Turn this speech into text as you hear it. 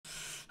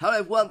Hello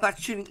everyone, back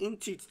tuning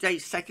into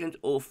today's second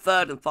or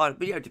third and final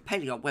video,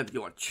 depending on whether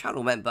you're a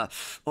channel member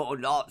or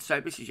not. So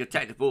this is your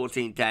 10 to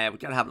 14 day. We're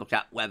going to have a look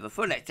at weather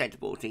for the next 10 to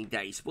 14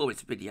 days for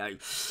this video.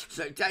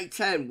 So day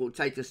 10 will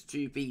take us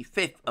to the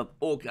 5th of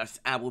August,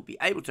 and we'll be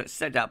able to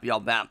extend out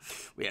beyond that.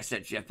 We have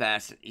set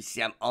GFS and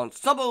ECM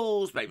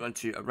ensembles, maybe run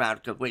to around a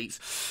couple of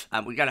weeks.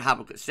 And we're going to have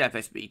a look at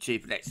CFS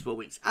V2 for the next 4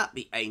 weeks at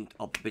the end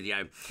of the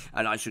video.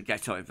 And I should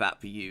get on with that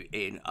for you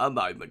in a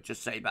moment.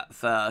 Just say that the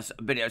first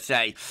video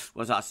today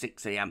was our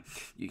 6 AM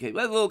UK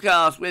weather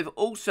forecast. We've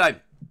also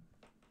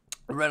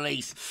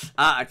released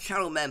a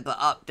channel member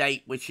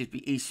update, which is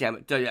the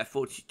ECM WF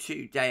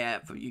 42 day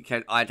out for UK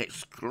and Ireland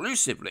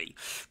exclusively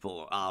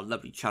for our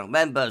lovely channel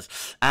members.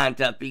 And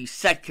the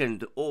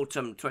second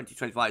autumn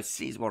 2025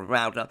 season one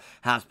roundup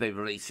has been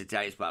released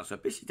today as well. So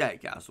busy day,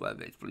 guys.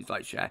 WeatherVids. Please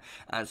like, share,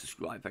 and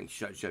subscribe. Thank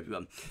you so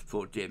everyone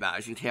for doing that.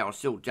 As you can hear, I'm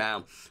still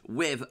down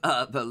with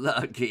the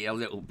lurgy a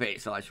little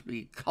bit, so I should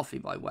be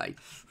coughing my way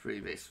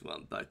through this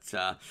one. But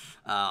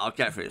I'll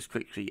get through it as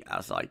quickly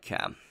as I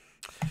can.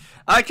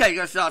 Okay,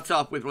 going to start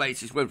off with the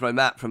latest wind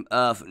map from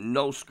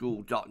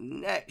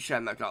earthnullschool.net,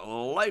 showing that got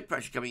low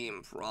pressure coming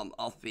in from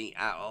off the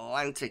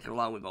Atlantic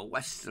along with a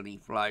westerly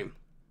flow.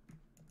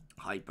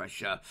 High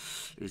pressure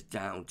is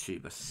down to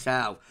the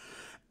south.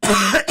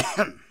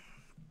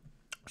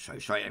 So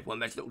sorry everyone,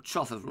 there's a little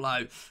trough of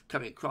low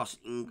coming across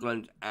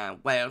England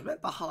and Wales.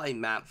 But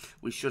behind that,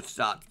 we should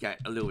start to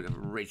get a little bit of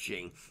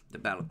ridging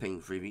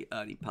developing through the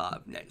early part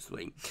of next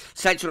week.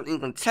 Central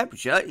England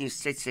temperature is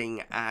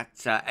sitting at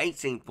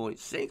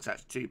 18.6,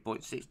 that's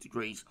 2.6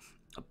 degrees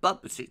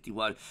above the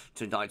 61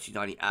 to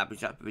 1990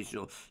 average. That's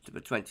provisional to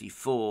the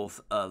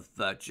 24th of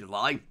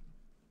July.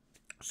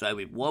 So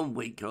with 1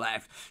 week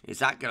left, is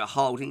that going to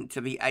hold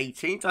into the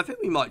 18th? I think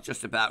we might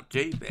just about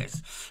do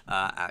this,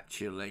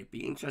 actually.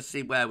 Be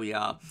interesting where we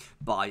are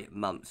by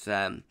month's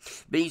end.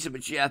 These are the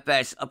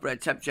GFS upper air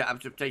temperature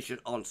interpretation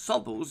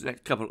ensembles. The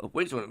next couple of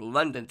weeks, we're in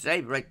London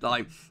today. The red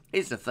line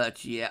is the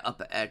 30-year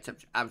upper air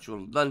temperature average for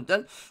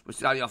London. We're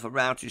starting off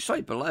around to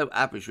slightly below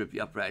average with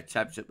the upper air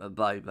temperature at the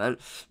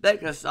moment. They're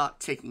going to start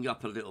ticking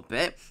up a little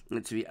bit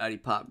into the early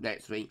part of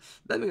next week.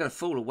 Then we're going to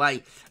fall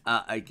away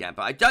again.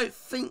 But I don't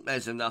think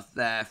there's enough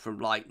there from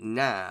like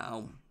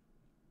now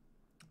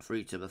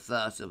through to the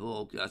 1st of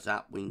August,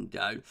 that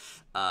window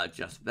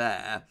just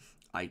there,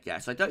 I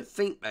guess. I don't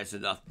think there's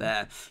enough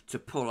there to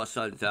pull us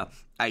under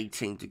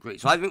 18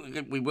 degrees. So I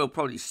think we will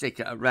probably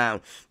stick at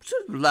around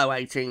sort of low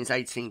 18s,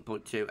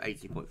 18.2,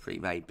 18.3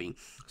 maybe,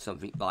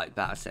 something like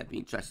that. I said, be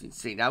interesting to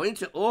see. Now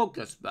into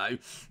August though,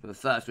 from the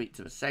first week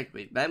to the second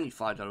week, then we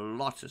find a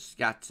lot of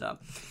scatter.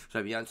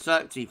 So the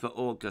uncertainty for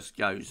August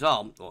goes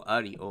on, or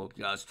early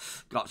August,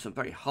 got some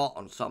very hot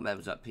on some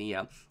members up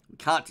here. We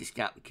can't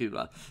discount the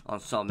cooler on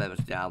some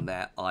members down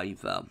there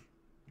either.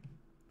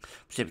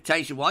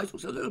 Precipitation-wise,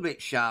 also a little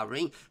bit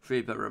showery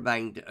through the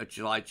remainder of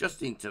July,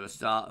 just into the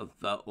start of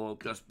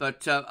August.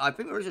 But I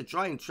think there is a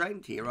drying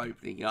trend here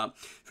opening up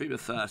through the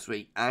first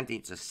week and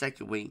into the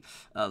second week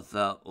of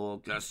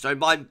August. So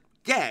my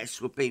guess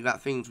would be that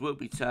things will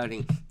be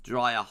turning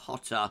drier,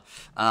 hotter,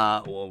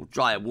 or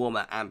drier,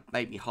 warmer, and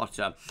maybe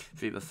hotter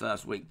through the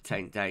first week,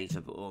 10 days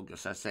of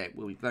August. As I say, it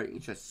will be very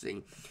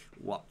interesting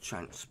what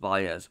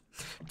transpires.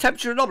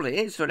 Temperature anomaly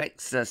is for the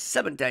next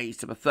 7 days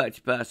to the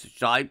 31st of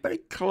July, very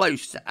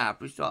close to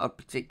average, not a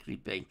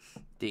particularly big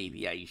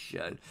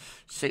deviation.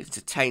 6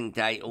 to 10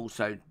 day,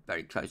 also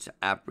very close to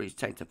average.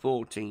 10 to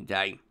 14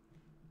 day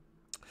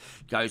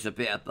goes a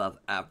bit above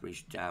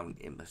average down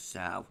in the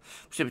south.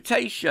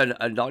 Precipitation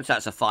anomaly,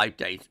 that's a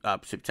 5-day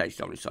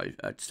precipitation anomaly, so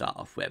to start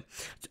off with.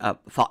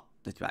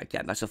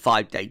 Again, that's a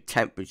 5-day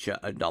temperature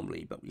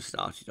anomaly, but we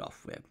started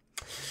off with.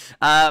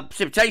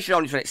 Precipitation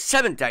only for the next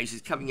 7 days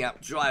is coming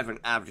out drier than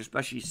average,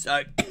 especially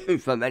so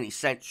for many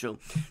central,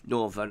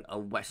 northern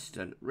and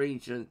western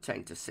regions.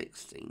 10 to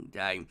 16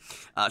 day,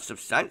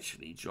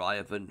 substantially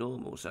drier than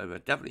normal, so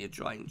definitely a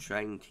drying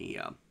trend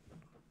here.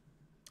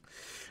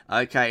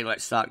 Okay,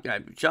 let's start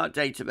going. Chart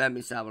data then,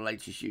 this is our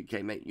latest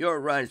UK Met Euro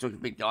runs. Looking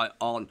big night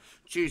on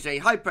Tuesday.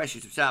 High pressure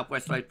to the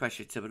southwest, low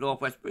pressure to the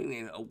northwest, bringing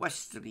in a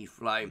westerly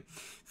flow.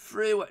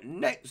 Through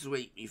next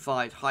week, we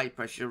find high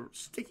pressure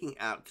sticking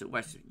out to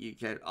west of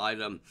UK and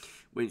Ireland.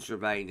 Winds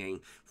remaining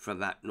from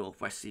that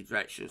northwesterly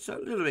direction. So a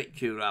little bit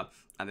cooler,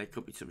 and there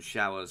could be some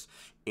showers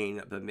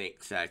in the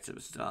mix there to the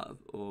start of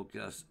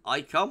August.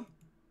 Icon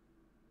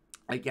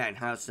again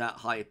has that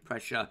high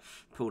pressure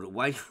pulled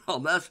away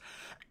from us.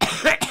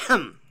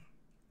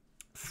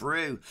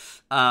 Through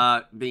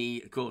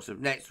the course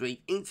of next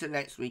week into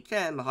next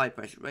weekend, the high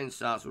pressure rain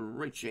starts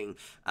ridging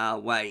our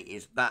way.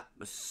 Is that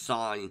the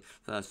sign,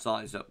 first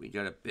signs that we're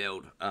going to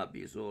build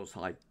the Azores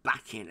high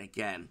back in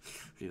again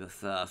through the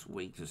first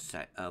week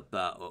of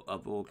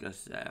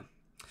August there.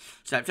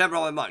 September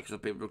on my mic, because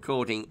I've been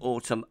recording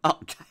autumn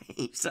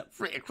updates at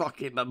 3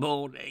 o'clock in the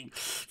morning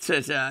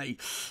today.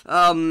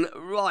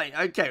 Right,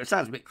 okay, it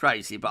sounds a bit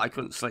crazy, but I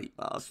couldn't sleep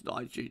last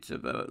night due to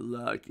the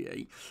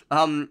lurgy.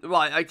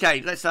 Right,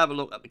 okay, let's have a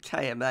look at the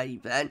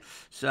KMA then.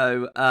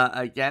 So,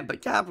 again,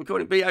 but Gav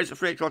recording videos at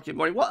 3 o'clock in the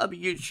morning. What other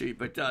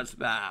YouTuber does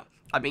that?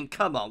 I mean,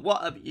 come on,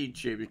 what other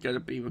YouTuber is going to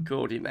be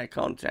recording their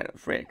content at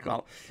 3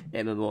 o'clock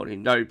in the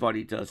morning?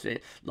 Nobody does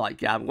it like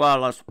Gav.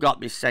 Well, I've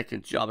got my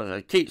second job, as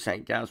I keep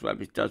saying,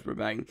 GavsWeatherVids does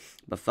remain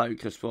the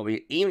focus for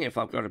me, even if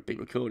I've got to be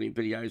recording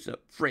videos at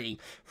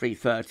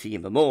 3:30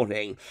 in the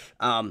morning.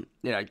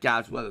 You know,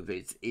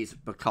 GavsWeatherVids is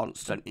the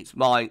constant. It's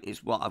mine.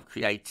 It's what I've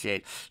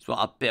created. It's what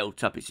I've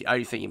built up. It's the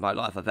only thing in my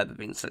life I've ever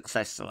been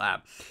successful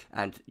at,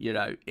 and you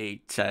know,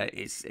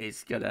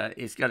 it's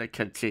gonna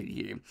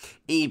continue,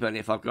 even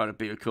if I've got to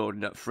be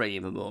recording at 3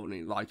 in the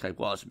morning, like I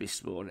was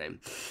this morning.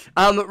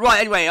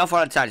 Right. Anyway, off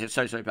on a tangent.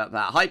 So sorry about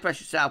that. High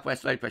pressure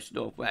southwest, low pressure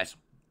northwest.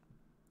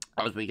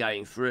 As we're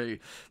going through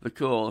the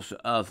course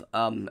of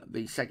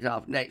the second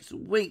half next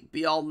week.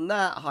 Beyond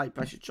that, high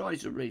pressure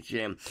tries to reach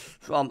in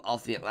from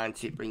off the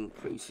Atlantic, bring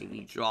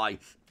increasingly dry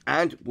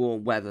and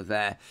warm weather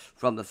there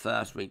from the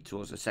first week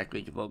towards the second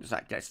week of August.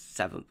 That gets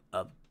 7th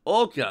of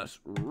August.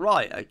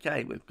 Right,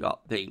 okay, we've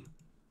got the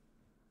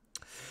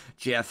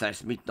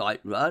GFS midnight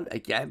run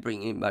again,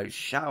 bringing those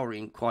showery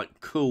and quite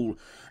cool.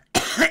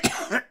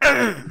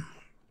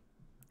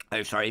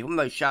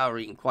 Almost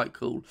showery and quite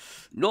cool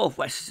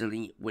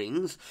northwesterly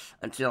winds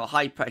until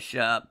high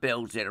pressure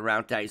builds in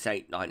around days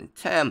 8, 9 and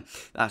 10.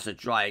 That's a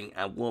drying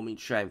and warming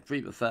trend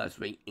through the first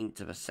week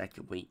into the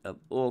second week of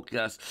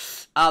August.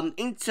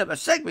 Into the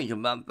second week of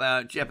the month,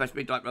 GFS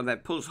midnight run then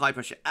pulls high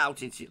pressure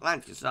out into the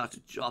Atlantic and starts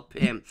to drop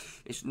in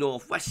its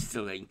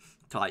northwesterly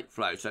type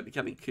flow, so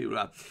becoming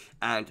cooler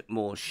and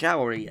more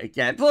showery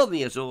again. For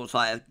the Azores,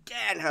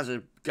 again has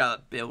a go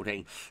at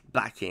building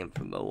back in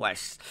from the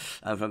west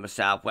and from the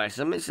southwest.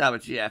 And this is our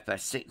GFS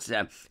 6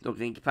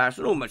 looking in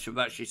comparison, almost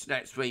virtually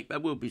next week. There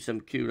will be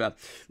some cooler,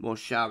 more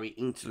showery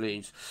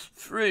interludes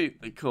through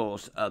the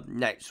course of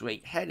next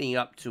week, heading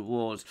up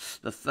towards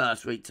the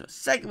first week to the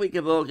second week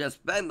of August.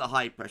 Then the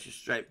high pressure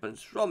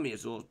strengthens from the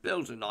Azores,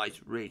 builds a nice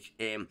ridge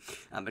in,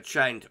 and the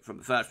trend from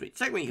the first week to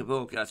second week of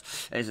August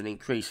is an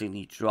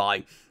increasingly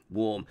dry,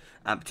 warm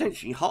and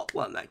potentially hot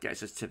one that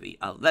gets us to the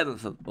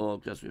 11th of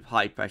August with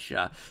high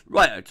pressure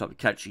right on top of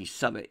the country.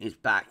 Summer is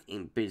back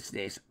in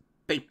business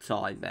big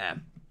time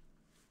there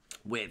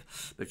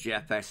with the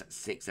GFS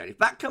 680. If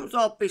that comes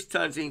off, this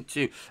turns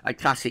into a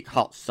classic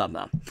hot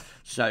summer.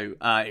 So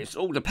it's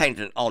all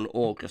dependent on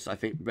August, I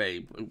think.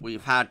 Really, we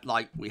had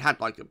like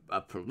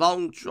a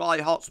prolonged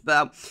dry hot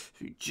spell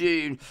through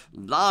June,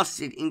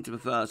 lasted into the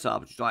first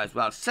half of July as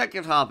well.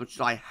 Second half of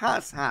July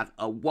has had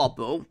a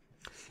wobble.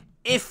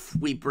 If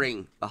we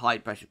bring the high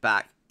pressure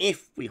back,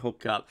 if we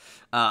hook up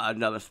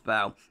another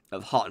spell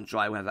of hot and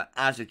dry weather,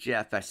 as a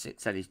GFS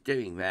 6 is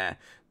doing there,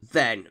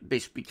 then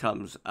this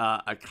becomes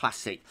a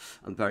classic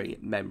and very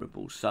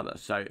memorable summer.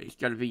 So it's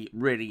going to be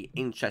really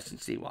interesting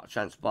to see what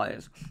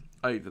transpires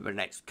over the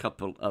next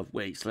couple of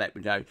weeks. Let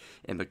me know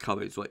in the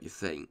comments what you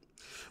think.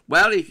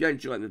 Well, if you're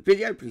enjoying the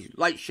video, please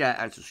like, share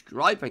and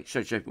subscribe. Thanks so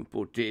much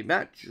for doing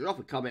that. Drop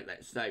a comment, let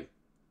us know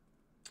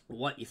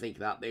what you think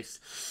about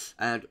this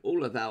and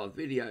all of our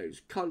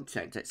videos,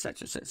 content,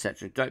 etc,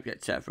 etc. Don't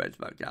forget to tell friends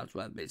about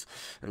GavsWeatherVids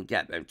and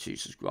get them to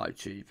subscribe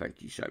to.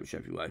 Thank you so much,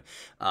 everyone,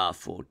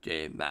 for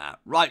doing that.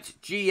 Right,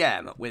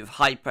 GM with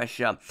high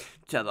pressure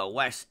to the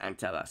west and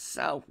to the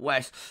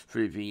southwest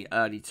through the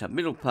early to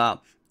middle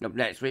part of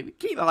next week. We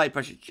keep the high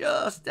pressure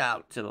just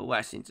out to the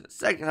west into the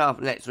second half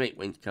of next week.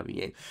 Winds coming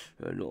in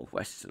from a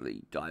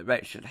northwesterly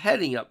direction,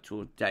 heading up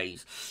towards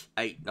days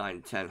 8,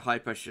 9, 10. High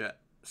pressure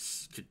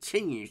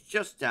continues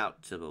just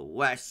out to the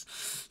west,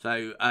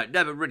 so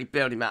never really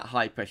building that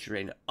high pressure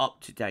in up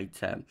to day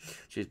term,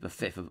 which is the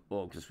 5th of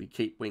August. We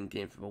keep wind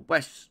in from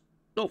a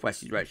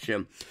northwest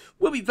direction.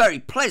 Will be very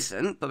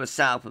pleasant for the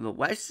south and the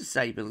west, to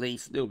say the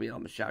least. A little bit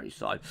on the showery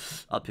side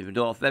up in the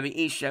north. Then the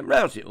ECM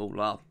rounds it all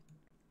up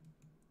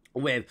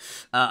with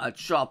a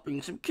chop,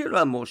 bringing some cooler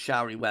and more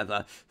showery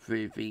weather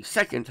through the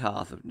second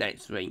half of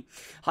next week.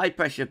 High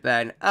pressure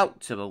then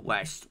out to the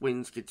west.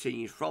 Winds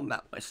continue from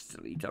that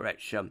westerly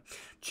direction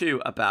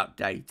to about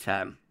day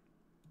 10.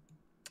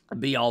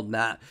 Beyond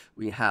that,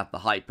 we have the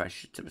high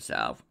pressure to the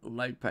south,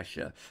 low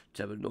pressure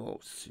to the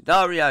north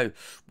scenario.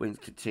 Winds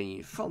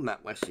continue from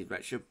that westerly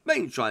direction,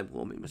 mainly dry and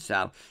warm in the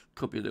south.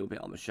 Could be a little bit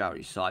on the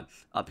showery side.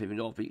 Up in the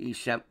north, the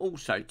ECM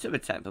also to the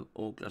 10th of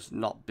August,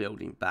 not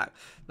building back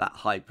that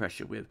high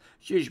pressure with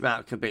huge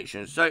amount of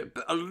conviction. So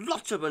a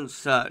lot of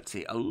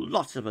uncertainty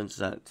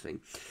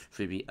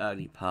through the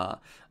early part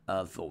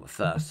of, or the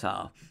first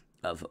half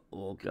of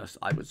August.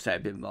 I would say a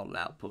bit of model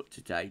output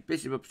today.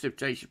 Busy with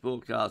precipitation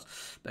forecast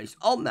based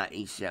on that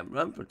ECM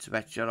run from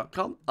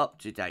temperature.com up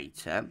to day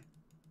 10.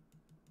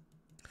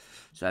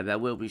 So there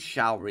will be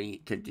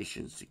showery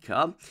conditions to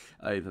come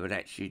over the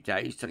next few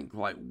days, turning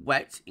quite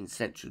wet in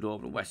central,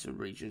 northern and western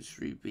regions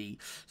through the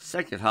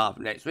second half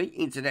of next week.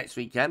 Into next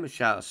weekend, the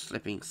showers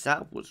slipping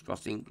southwards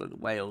across England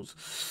and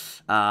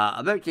Wales.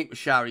 I don't think the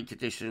showery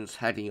conditions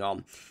heading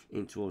on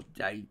in towards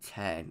day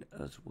 10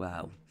 as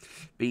well.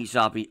 These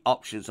are the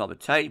options on the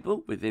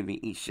table within the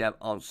ECM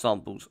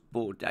ensembles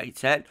for day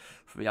 10.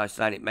 From the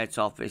Icelandic Met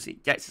Office,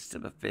 it gets us to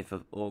the 5th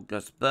of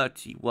August.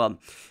 31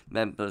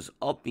 members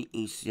of the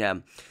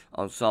ECM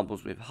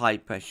ensembles with high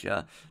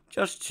pressure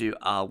just to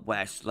our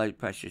west, low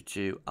pressure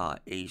to our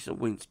east, and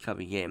winds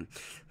coming in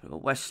from a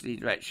westerly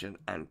direction,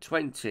 and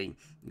 20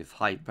 with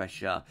high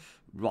pressure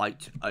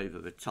right over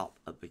the top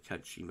of the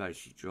country,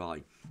 mostly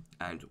dry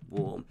and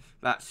warm.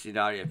 That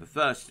scenario, the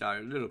first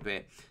scenario, a little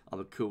bit on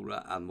the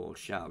cooler and more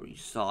showery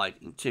side.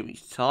 In 2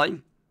 weeks'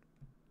 time,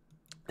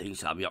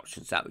 these are the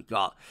options that we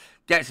got.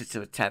 Gets us to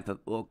the 10th of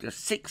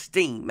August.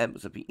 16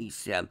 members of the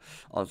ECM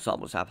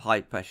ensembles have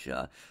high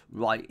pressure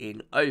right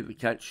in over the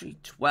country.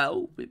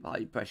 12 with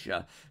high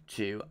pressure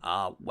to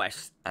our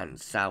west and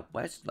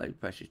southwest. Low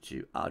pressure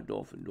to our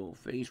north and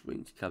northeast.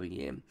 Winds coming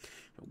in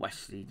from a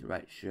westerly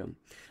direction.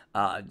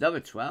 Another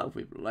 12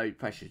 with low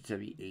pressure to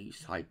the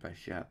east. High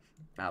pressure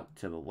out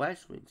to the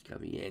west. Winds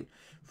coming in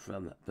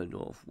from the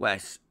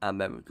northwest.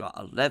 And then we've got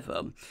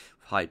 11 with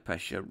high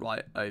pressure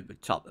right over the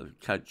top of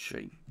the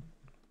country.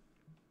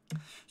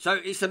 So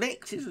it's a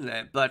mix, isn't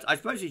it? But I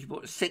suppose if you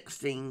put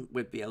 16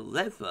 with the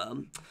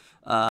 11,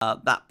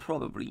 that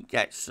probably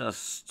gets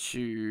us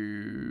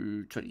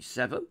to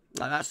 27.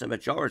 Now, that's the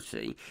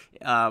majority.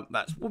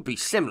 That would be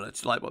similar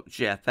to like what the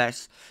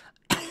GFS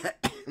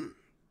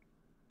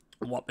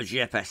what the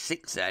GFS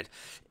 6 said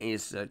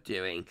is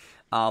doing.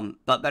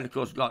 But then, of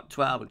course, we've got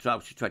 12 and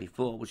 12 to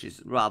 24, which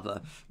is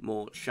rather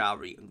more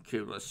showery and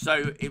cooler.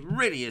 So it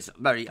really is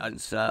very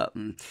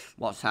uncertain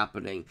what's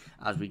happening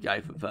as we go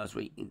from the first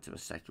week into the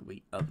second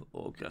week of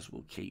August.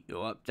 We'll keep you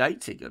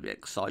updated. It'll be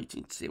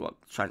exciting to see what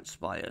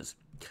transpires.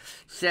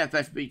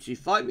 CFS V2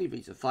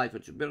 5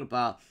 500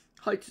 millibar.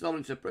 High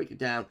thermometer broken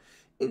down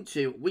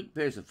into week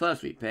periods. The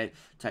first week period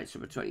takes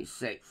from the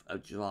 26th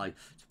of July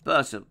to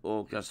 1st of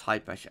August. High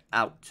pressure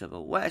out to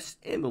the west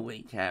in the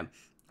weekend,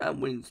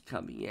 and winds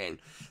coming in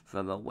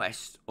from a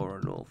west or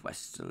a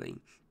northwesterly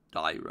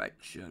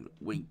direction.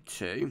 Week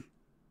 2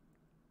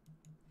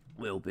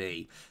 will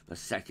be the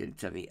 2nd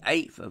to the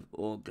 8th of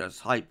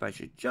August. High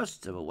pressure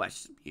just to the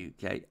west of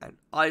UK and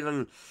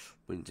Ireland.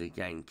 Winds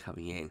again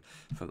coming in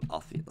from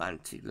off the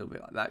Atlantic, a little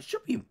bit like that.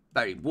 Should be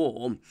very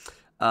warm,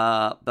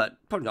 but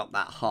probably not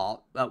that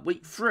hot.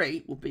 Week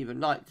 3 will be the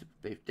 9th to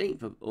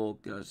 15th of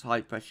August.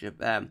 High pressure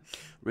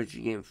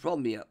ridging in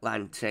from the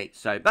Atlantic,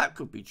 so that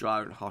could be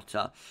drier and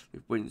hotter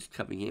with winds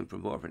coming in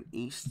from more of an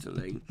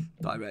easterly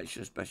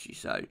direction, especially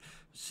so.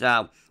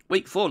 So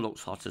week 4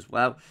 looks hot as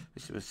well.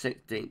 This is the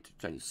 16th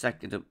to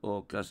 22nd of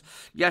August.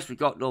 Yes, we've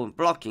got northern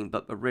blocking,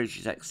 but the ridge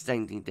is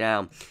extending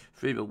down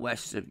through the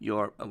west of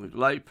Europe, and with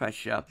low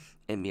pressure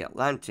in the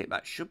Atlantic,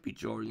 that should be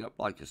drawing up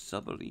like a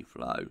southerly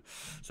flow.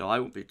 So I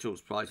wouldn't be at all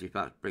surprised if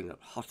that bring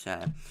up hot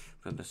air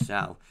from the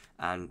south.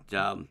 And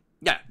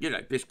yeah, you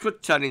know, this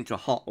could turn into a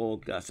hot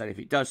August, and if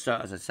it does so,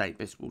 as I say,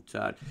 this will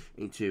turn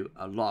into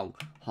a long,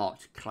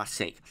 hot,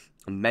 classic,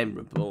 and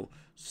memorable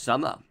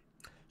summer.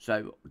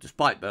 So,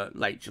 despite the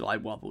late July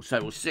wobble. So,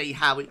 we'll see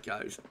how it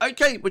goes.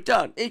 Okay, we're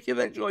done. If you've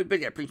enjoyed the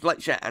video, please like,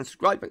 share, and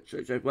subscribe. Make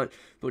sure it's everyone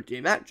for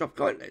doing that. Drop a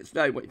comment, let us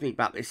know what you think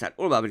about this and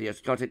all of our videos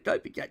and content.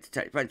 Don't forget to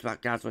tell your friends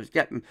about GavsWeatherVids.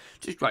 Get them.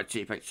 Subscribe to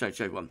you. Thanks so much,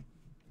 everyone,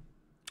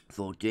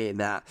 for doing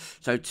that.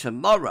 So,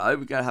 tomorrow,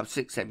 we're going to have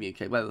 6 AM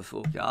UK weather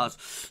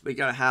forecast. We're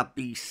going to have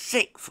the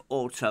 6th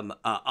autumn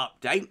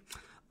update.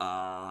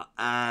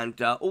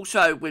 And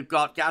also, we've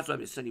got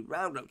GavsWeatherVids Sunny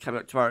Roundup coming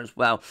up tomorrow as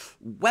well.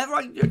 Whether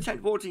I can do a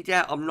 10-14 day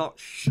out, I'm not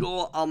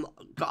sure. I've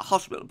got a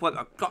hospital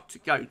appointment I've got to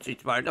go to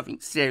tomorrow. Nothing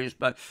serious,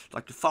 but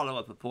like a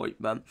follow-up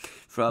appointment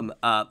from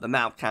the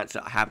mouth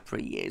cancer I had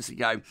 3 years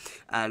ago.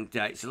 And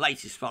it's the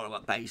latest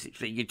follow-up,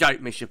 basically. You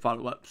don't miss your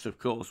follow-ups, of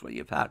course, when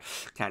you've had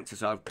cancer.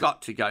 So I've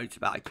got to go to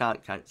that. I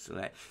can't cancel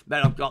it.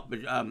 Then I've got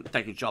to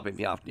take a job in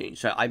the afternoon.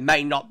 So I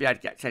may not be able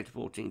to get 10 to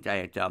 14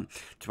 day done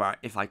tomorrow.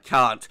 If I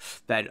can't,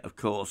 then, of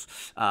course,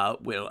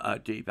 we'll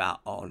do that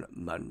on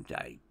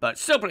Monday. But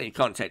still plenty of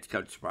content to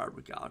come tomorrow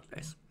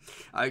regardless.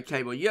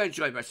 Okay, well, you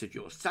enjoy the rest of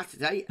your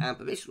Saturday. And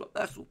for this one,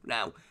 that's all for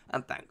now.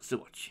 And thanks for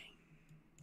watching.